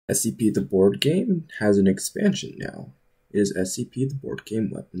SCP the board game has an expansion now. It is SCP the board game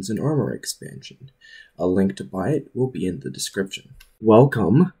Weapons and Armor expansion. A link to buy it will be in the description.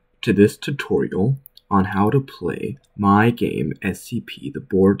 Welcome to this tutorial on how to play my game SCP the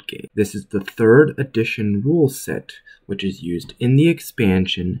board game. This is the 3rd edition rule set which is used in the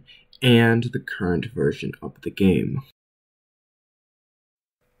expansion and the current version of the game.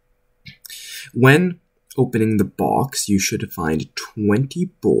 When opening the box, you should find 20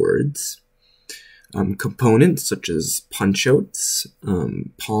 boards, components such as punch-outs,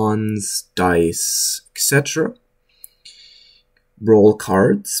 pawns, dice, etc., roll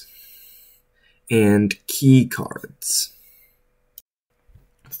cards, and key cards.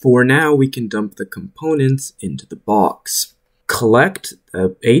 For now, we can dump the components into the box. Collect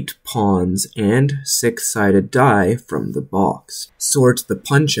 8 pawns and 6-sided die from the box. Sort the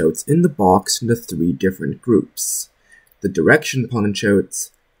punch-outs in the box into 3 different groups: the direction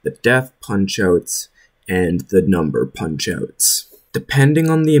punch-outs, the death punch-outs, and the number punch-outs. Depending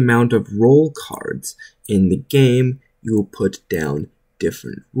on the amount of roll cards in the game, you will put down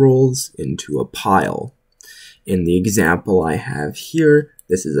different rolls into a pile. In the example I have here,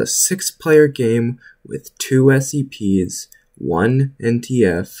 this is a 6-player game with 2 SCPs, 1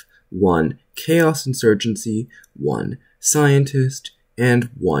 NTF, 1 Chaos Insurgency, 1 Scientist, and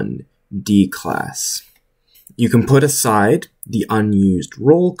 1 D-Class. You can put aside the unused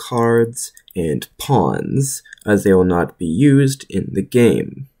roll cards and pawns, as they will not be used in the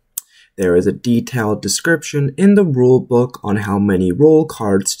game. There is a detailed description in the rulebook on how many roll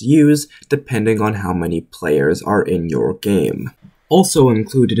cards to use depending on how many players are in your game. Also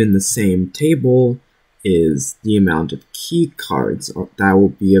included in the same table is the amount of key cards that will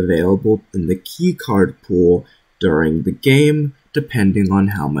be available in the key card pool during the game, depending on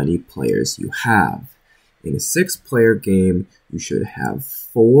how many players you have. In a 6-player game, you should have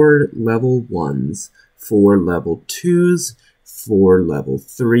 4 level 1s, 4 level 2s, 4 level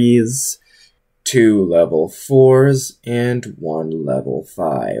 3s, 2 level 4s, and 1 level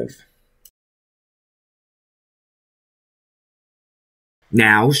 5.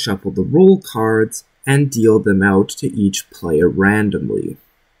 Now shuffle the roll cards and deal them out to each player randomly.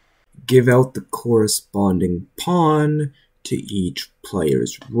 Give out the corresponding pawn to each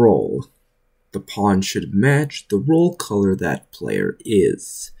player's roll. The pawn should match the roll color that player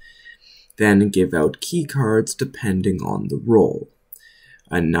is. Then give out key cards depending on the roll.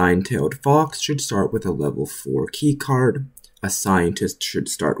 A 9-tailed fox should start with a level 4 key card, a scientist should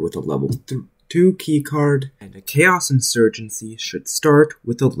start with a level 2 key card, and a Chaos Insurgency should start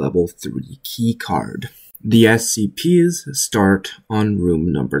with a level 3 key card. The SCPs start on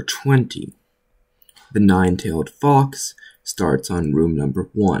room number 20. The 9-tailed fox starts on room number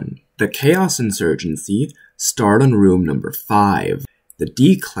 1. The Chaos Insurgency start on room number 5. The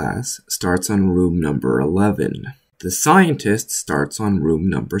D-Class starts on room number 11. The Scientist starts on room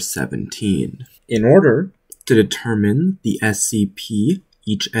number 17. In order to determine the SCP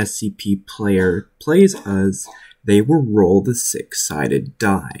each SCP player plays as, they will roll the 6-sided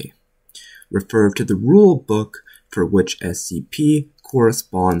die. Refer to the rule book for which SCP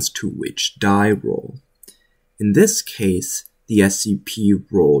corresponds to which die roll. In this case, the SCP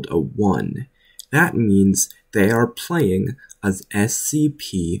rolled a 1. That means they are playing as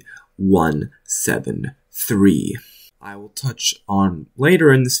SCP-173. I will touch on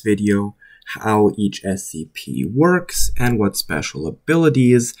later in this video how each SCP works and what special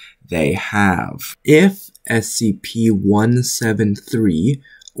abilities they have. If SCP-173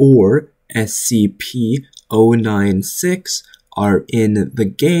 or SCP-096 are in the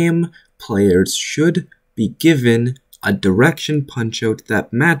game, players should be given a direction punch-out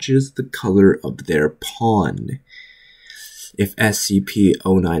that matches the color of their pawn. If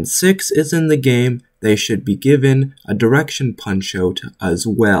SCP-096 is in the game, they should be given a direction punch-out as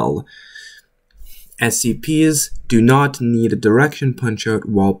well. SCPs do not need a direction punch-out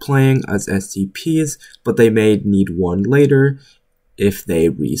while playing as SCPs, but they may need one later if they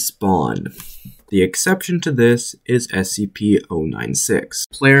respawn. The exception to this is SCP-096.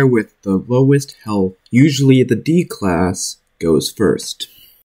 Player with the lowest health, usually the D-Class, goes first.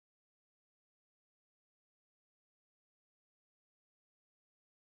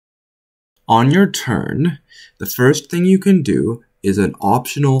 On your turn, the first thing you can do is an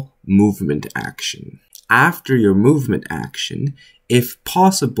optional movement action. After your movement action, if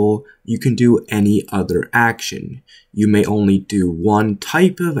possible, you can do any other action. You may only do one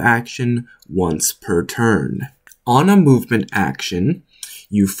type of action once per turn. On a movement action,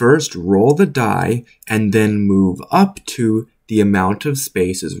 you first roll the die and then move up to the amount of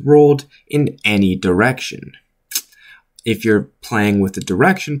spaces rolled in any direction. If you're playing with the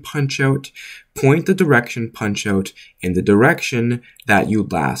direction punch-out, point the direction punch-out in the direction that you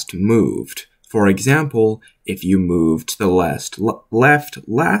last moved. For example, if you moved to the left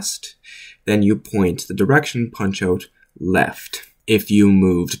last, then you point the direction punch-out left. If you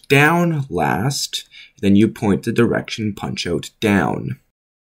moved down last, then you point the direction punch-out down.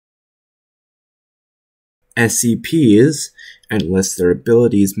 SCPs, unless their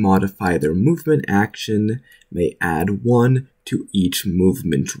abilities modify their movement action, may add 1 to each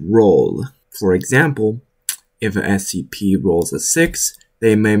movement roll. For example, if an SCP rolls a 6,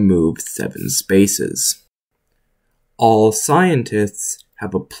 they may move 7 spaces. All scientists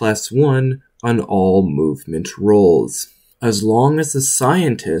have a +1 on all movement rolls. As long as the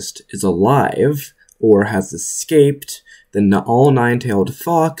scientist is alive or has escaped, then all nine-tailed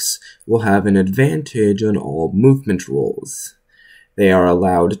fox will have an advantage on all movement rolls. They are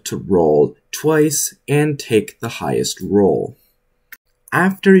allowed to roll twice and take the highest roll.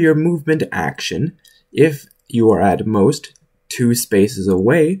 After your movement action, if you are at most 2 spaces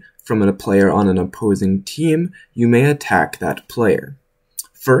away from a player on an opposing team, you may attack that player.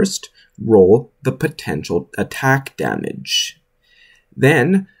 First, roll the potential attack damage.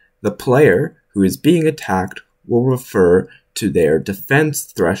 Then, the player who is being attacked will refer to their defense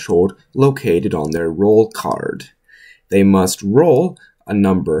threshold located on their roll card. They must roll a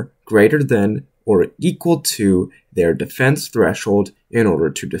number greater than or equal to their defense threshold in order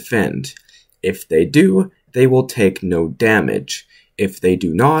to defend. If they do, they will take no damage. If they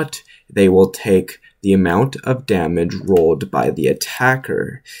do not, they will take the amount of damage rolled by the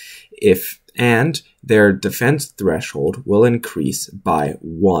attacker. And their defense threshold will increase by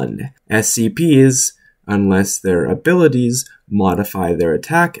 1. SCPs, unless their abilities modify their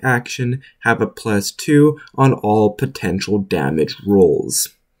attack action, have a +2 on all potential damage rolls.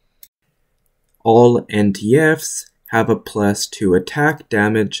 All NTFs have a +2 attack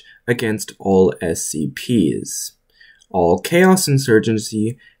damage against all SCPs. All Chaos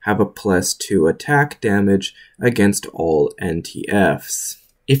Insurgency have a +2 attack damage against all NTFs.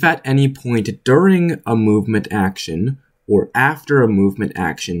 If at any point during a movement action or after a movement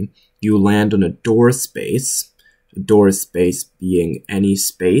action you land on a door space being any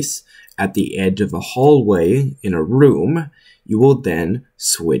space at the edge of a hallway in a room, you will then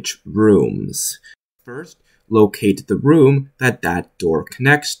switch rooms. First, locate the room that door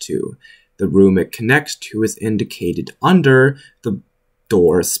connects to. The room it connects to is indicated under the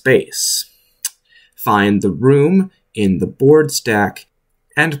door space. Find the room in the board stack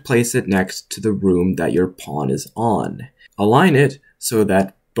and place it next to the room that your pawn is on. Align it so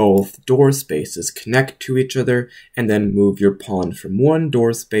that both door spaces connect to each other, and then move your pawn from one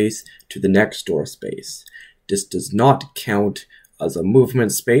door space to the next door space. This does not count as a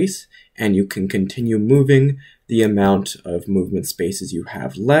movement space, and you can continue moving the amount of movement spaces you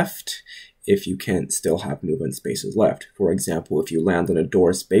have left if you can't still have movement spaces left. For example, if you land on a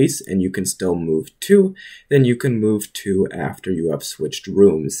door space and you can still move 2, then you can move 2 after you have switched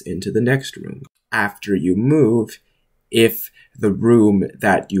rooms into the next room. After you move, if the room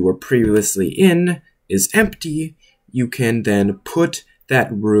that you were previously in is empty, you can then put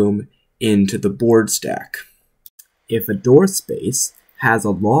that room into the board stack. If a door space has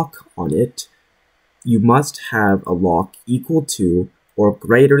a lock on it, you must have a lock equal to or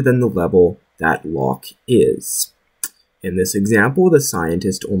greater than the level that lock is. In this example, the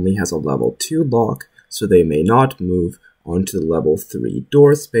scientist only has a level 2 lock, so they may not move onto the level 3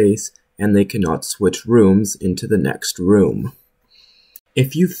 door space, and they cannot switch rooms into the next room.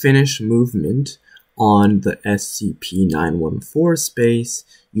 If you finish movement on the SCP-914 space,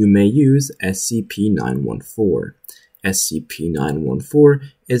 you may use SCP-914.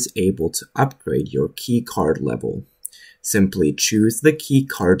 SCP-914 is able to upgrade your keycard level. Simply choose the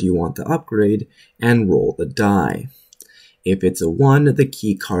keycard you want to upgrade and roll the die. If it's a 1, the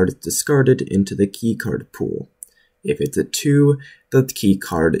keycard is discarded into the keycard pool. If it's a 2, the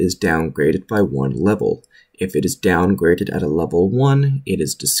keycard is downgraded by 1 level. If it is downgraded at a level 1, it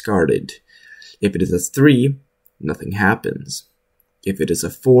is discarded. If it is a 3, nothing happens. If it is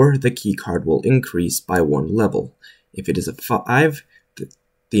a 4, the keycard will increase by 1 level. If it is a 5,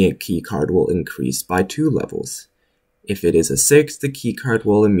 the keycard will increase by 2 levels. If it is a 6, the keycard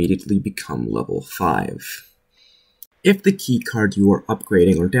will immediately become level 5. If the keycard you are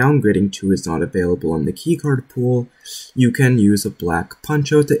upgrading or downgrading to is not available in the keycard pool, you can use a black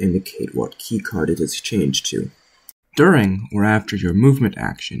punch-out to indicate what keycard it is changed to. During or after your movement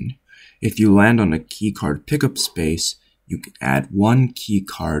action, if you land on a keycard pickup space, you can add 1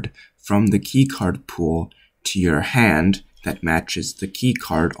 keycard from the keycard pool to your hand that matches the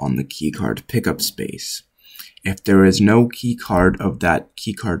keycard on the keycard pickup space. If there is no keycard of that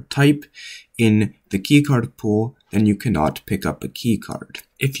keycard type in the keycard pool, then you cannot pick up a keycard.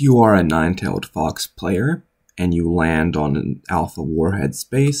 If you are a Nine-Tailed Fox player and you land on an Alpha Warhead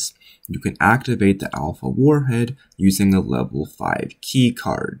space, you can activate the Alpha Warhead using a level 5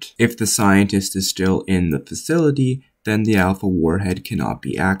 keycard. If the scientist is still in the facility, then the Alpha Warhead cannot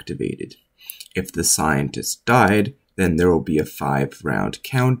be activated. If the scientist died, then there will be a 5-round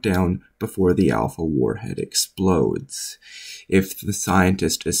countdown before the Alpha Warhead explodes. If the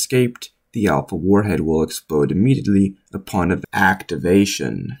scientist escaped, the Alpha Warhead will explode immediately upon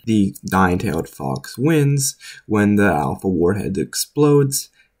activation. The Nine-Tailed Fox wins when the Alpha Warhead explodes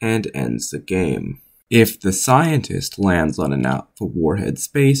and ends the game. If the scientist lands on an Alpha Warhead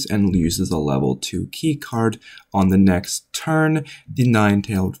space and uses a level 2 keycard on the next turn, the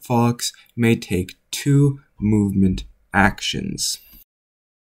Nine-Tailed Fox may take 2 movement actions.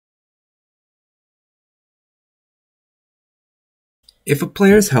 If a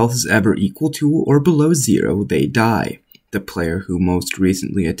player's health is ever equal to or below 0, they die. The player who most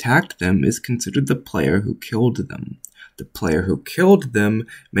recently attacked them is considered the player who killed them. The player who killed them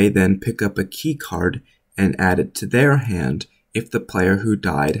may then pick up a keycard and add it to their hand if the player who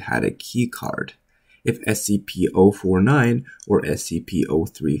died had a keycard. If SCP-049 or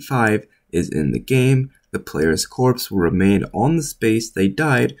SCP-035 is in the game, the player's corpse will remain on the space they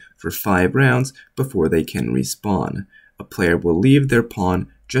died for 5 rounds before they can respawn. A player will leave their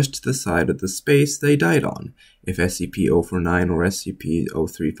pawn just to the side of the space they died on. If SCP-049 or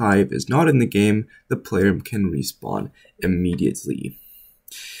SCP-035 is not in the game, the player can respawn immediately.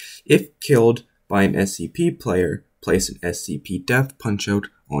 If killed by an SCP player, place an SCP Death Punch-Out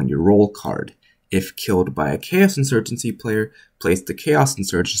on your roll card. If killed by a Chaos Insurgency player, place the Chaos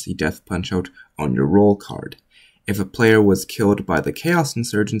Insurgency Death Punch-Out on your roll card. If a player was killed by the Chaos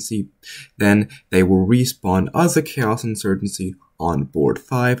Insurgency, then they will respawn as a Chaos Insurgency on board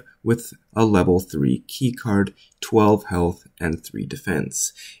 5 with a level 3 keycard, 12 health, and 3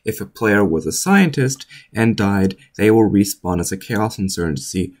 defense. If a player was a scientist and died, they will respawn as a Chaos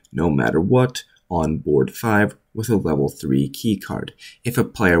Insurgency no matter what on board 5 with a level 3 keycard. If a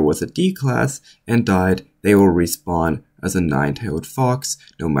player was a D-Class and died, they will respawn as a Nine-Tailed Fox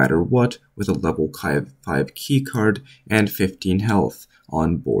no matter what with a level 5 keycard and 15 health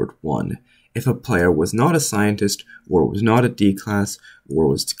on board 1. If a player was not a scientist or was not a D-Class or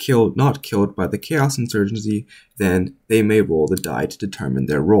was not killed by the Chaos Insurgency, then they may roll the die to determine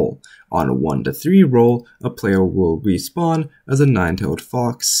their role. On a 1 to 3 roll, a player will respawn as a Nine-Tailed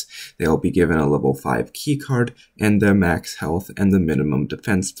Fox. They will be given a level 5 keycard and their max health and the minimum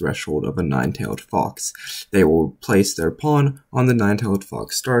defense threshold of a Nine-Tailed Fox. They will place their pawn on the Nine-Tailed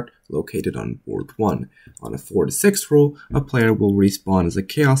Fox start located on board 1. On a 4 to 6 roll, a player will respawn as a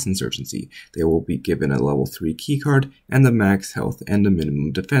Chaos Insurgency. They will be given a level 3 keycard and the max health and the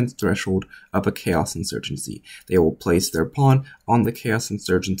minimum defense threshold of a Chaos Insurgency. They will place their pawn on the Chaos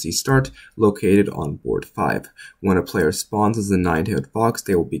Insurgency start located on board 5. When a player spawns as a Nine-Tailed Fox,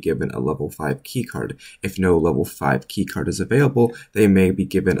 they will be given a level 5 keycard. If no level 5 keycard is available, they may be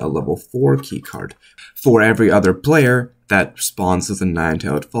given a level 4 keycard. For every other player that spawns as a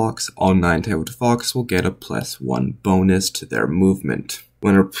Nine-Tailed Fox, all Nine-Tailed Fox will get a +1 bonus to their movement.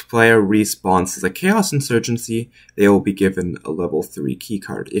 When a player respawns as a Chaos Insurgency, they will be given a level 3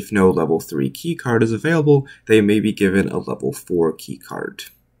 keycard. If no level 3 keycard is available, they may be given a level 4 keycard.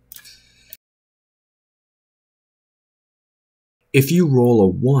 If you roll a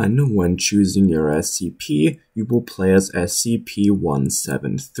 1 when choosing your SCP, you will play as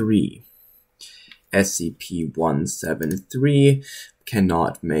SCP-173. SCP-173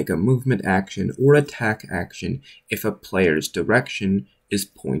 cannot make a movement action or attack action if a player's direction is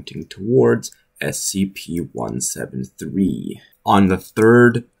pointing towards SCP-173. On the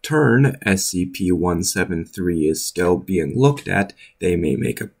 3rd turn, SCP-173 is still being looked at. They may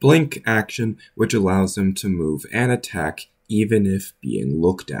make a blink action, which allows them to move and attack even if being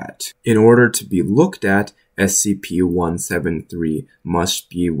looked at. In order to be looked at, SCP-173 must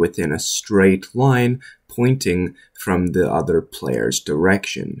be within a straight line pointing from the other player's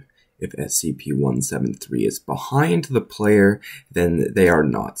direction. If SCP-173 is behind the player, then they are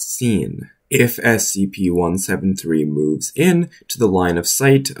not seen. If SCP-173 moves in to the line of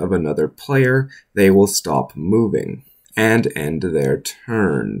sight of another player, they will stop moving and end their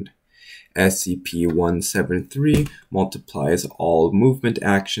turn. SCP-173 multiplies all movement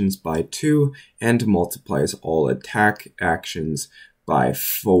actions by 2 and multiplies all attack actions by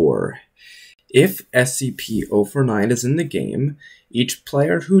 4. If SCP-049 is in the game, each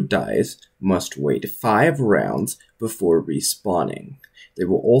player who dies must wait 5 rounds before respawning. They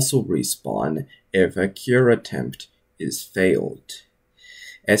will also respawn if a cure attempt is failed.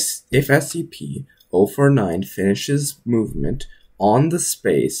 If SCP-049 finishes movement on the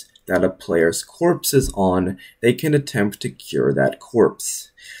space that a player's corpse is on, they can attempt to cure that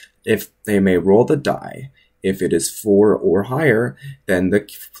corpse. If they may roll the die, if it is 4 or higher, then the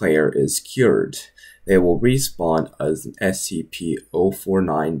player is cured. They will respawn as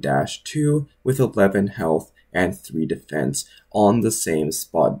SCP-049-2 with 11 health and 3 defense on the same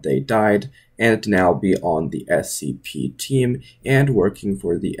spot they died, and now be on the SCP team and working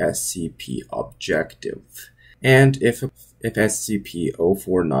for the SCP objective. And if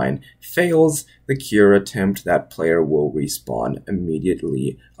SCP-049 fails the cure attempt, that player will respawn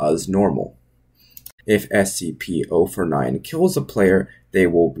immediately as normal. If SCP-049 kills a player, they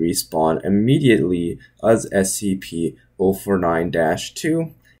will respawn immediately as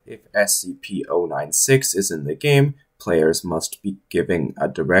SCP-049-2. If SCP-096 is in the game, players must be giving a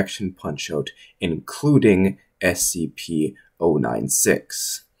direction punch-out, including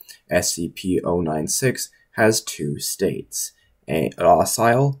SCP-096. SCP-096 has 2 states,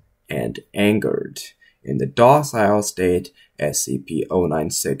 docile and angered. In the docile state,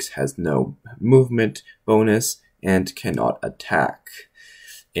 SCP-096 has no movement bonus and cannot attack.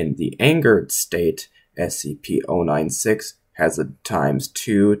 In the angered state, SCP-096 has a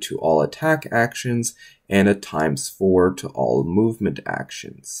 ×2 to all attack actions and a ×4 to all movement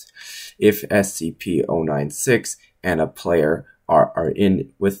actions. If SCP-096 and a player are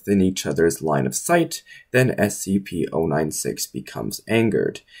within each other's line of sight, then SCP-096 becomes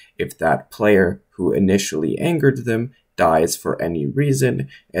angered. If that player who initially angered them dies for any reason,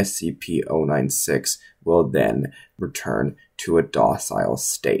 SCP-096 will then return to a docile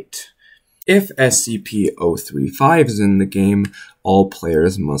state. If SCP-035 is in the game, all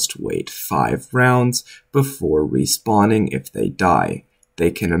players must wait 5 rounds before respawning if they die. They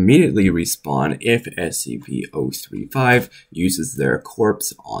can immediately respawn if SCP-035 uses their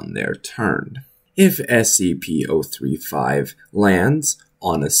corpse on their turn. If SCP-035 lands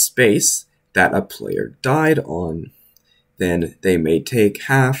on a space that a player died on, then they may take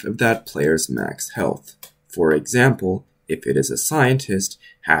half of that player's max health. For example, if it is a scientist,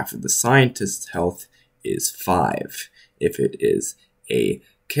 half of the scientist's health is 5. If it is a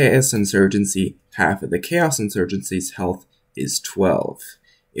Chaos Insurgency, half of the Chaos Insurgency's health is 12.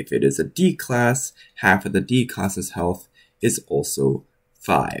 If it is a D-Class, half of the D-Class's health is also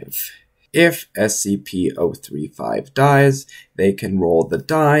 5. If SCP-035 dies, they can roll the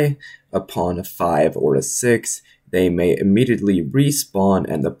die. Upon a 5 or a 6, they may immediately respawn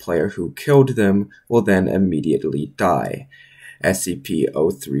and the player who killed them will then immediately die.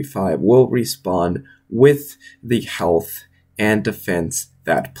 SCP-035 will respawn with the health and defense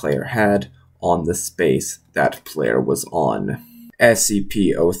that player had on the space that player was on.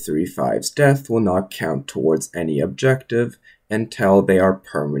 SCP-035's death will not count towards any objective until they are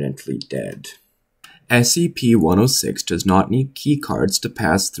permanently dead. SCP-106 does not need keycards to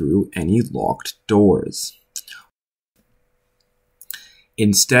pass through any locked doors.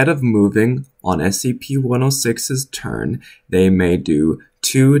 Instead of moving on SCP-106's turn, they may do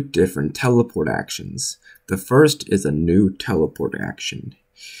 2 different teleport actions. The first is a new teleport action.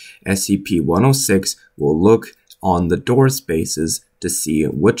 SCP-106 will look on the door spaces to see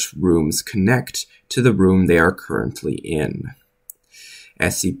which rooms connect to the room they are currently in.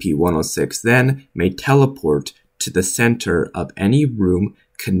 SCP-106 then may teleport to the center of any room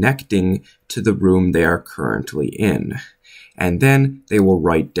connecting to the room they are currently in, and then they will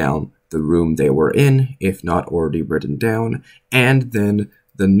write down the room they were in, if not already written down, and then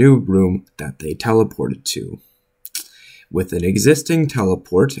the new room that they teleported to. With an existing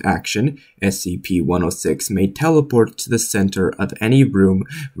teleport action, SCP-106 may teleport to the center of any room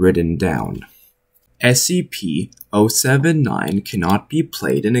written down. SCP-079 cannot be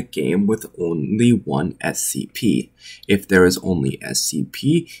played in a game with only one SCP. If there is only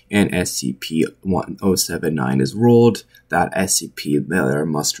SCP and SCP-079 is rolled, that SCP player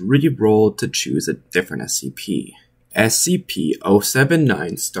must re-roll to choose a different SCP.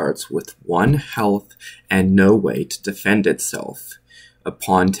 SCP-079 starts with 1 health and no way to defend itself.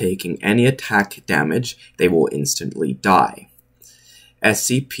 Upon taking any attack damage, they will instantly die.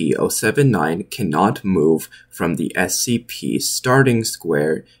 SCP-079 cannot move from the SCP starting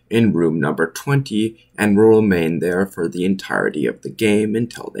square in room number 20 and will remain there for the entirety of the game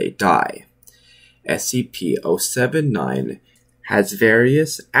until they die. SCP-079 has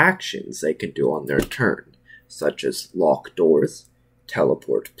various actions they can do on their turn, such as lock doors,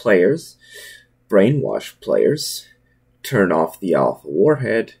 teleport players, brainwash players, turn off the alpha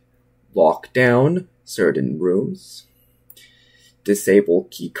warhead, lock down certain rooms, disable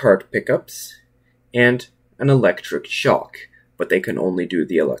keycard pickups, and an electric shock, but they can only do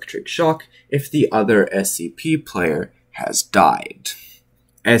the electric shock if the other SCP player has died.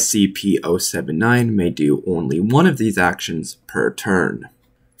 SCP-079 may do only one of these actions per turn.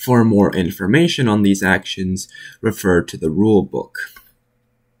 For more information on these actions, refer to the rulebook.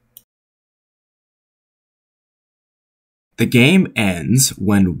 The game ends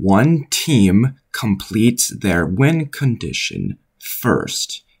when one team completes their win condition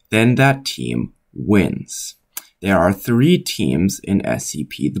first. Then that team wins. There are 3 teams in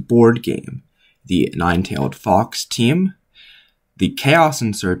SCP the board game: the Nine-Tailed Fox team, the Chaos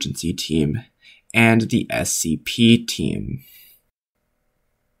Insurgency team, and the SCP team.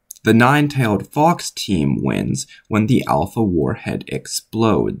 The Nine-Tailed Fox team wins when the Alpha Warhead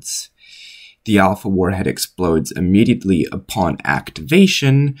explodes. The Alpha Warhead explodes immediately upon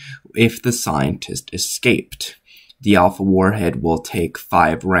activation if the scientist escaped. The Alpha Warhead will take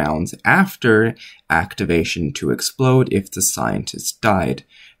 5 rounds after activation to explode if the scientist died.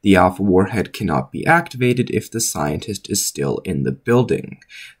 The Alpha Warhead cannot be activated if the scientist is still in the building.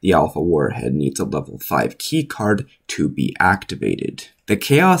 The Alpha Warhead needs a level 5 keycard to be activated. The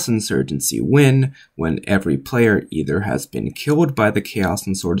Chaos Insurgency win when every player either has been killed by the Chaos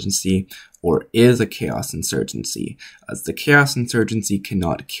Insurgency or is a Chaos Insurgency, as the Chaos Insurgency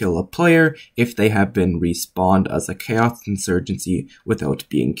cannot kill a player if they have been respawned as a Chaos Insurgency without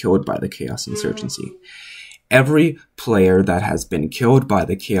being killed by the Chaos Insurgency. Every player that has been killed by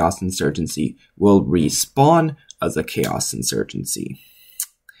the Chaos Insurgency will respawn as a Chaos Insurgency.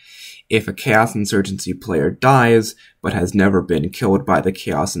 If a Chaos Insurgency player dies, but has never been killed by the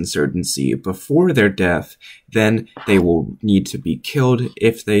Chaos Insurgency before their death, then they will need to be killed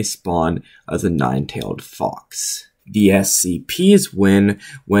if they spawn as a Nine-Tailed Fox. The SCPs win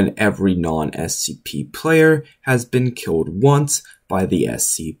when every non-SCP player has been killed once by the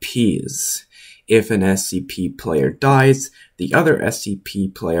SCPs. If an SCP player dies, the other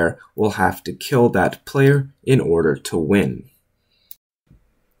SCP player will have to kill that player in order to win.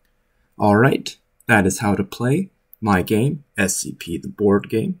 Alright, that is how to play my game, SCP the board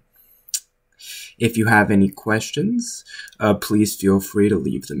game. If you have any questions, please feel free to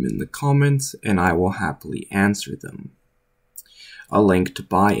leave them in the comments and I will happily answer them. A link to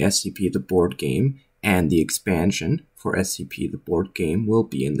buy SCP the board game and the expansion for SCP the board game will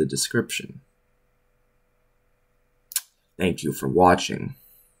be in the description. Thank you for watching.